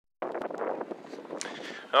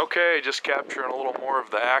Okay, just capturing a little more of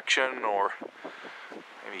the action, or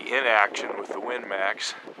maybe inaction, with the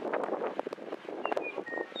Windmax.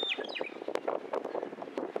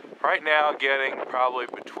 Right now getting probably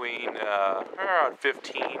between around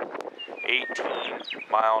 15, 18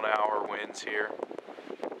 mile an hour winds here.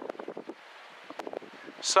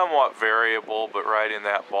 Somewhat variable, but right in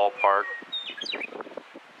that ballpark.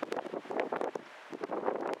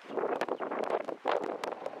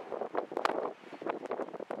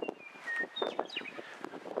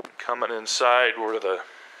 Coming inside where the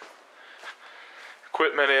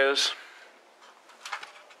equipment is.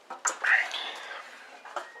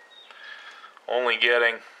 Only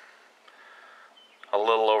getting a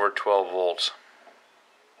little over 12 volts.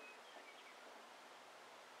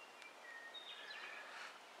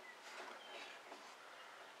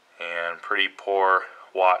 And pretty poor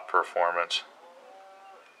watt performance,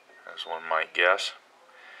 as one might guess.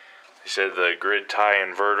 They said the grid tie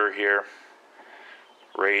inverter here,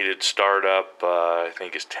 rated startup, I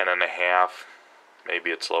think is 10.5,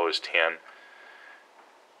 maybe it's low as 10.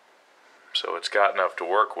 So it's got enough to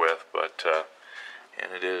work with, but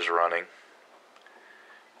and it is running.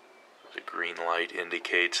 The green light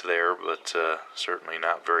indicates there, but certainly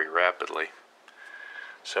not very rapidly.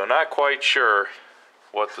 So not quite sure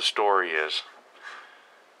what the story is.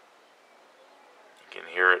 You can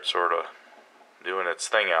hear it sort of doing its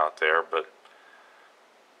thing out there, but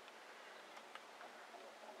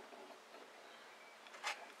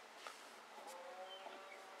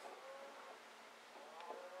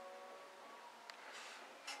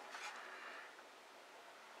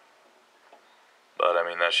I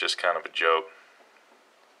mean, that's just kind of a joke.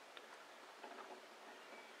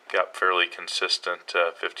 Got fairly consistent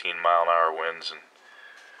 15 mile an hour winds and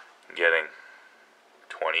getting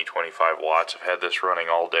 20, 25 watts. I've had this running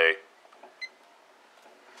all day.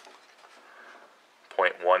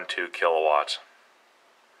 0.12 kilowatts.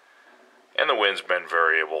 And the wind's been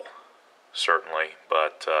variable, certainly,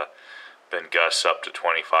 but been gusts up to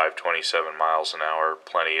 25, 27 miles an hour.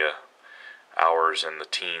 Plenty of hours in the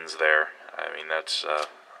teens there. I mean, that's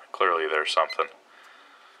clearly there's something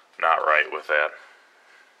not right with that.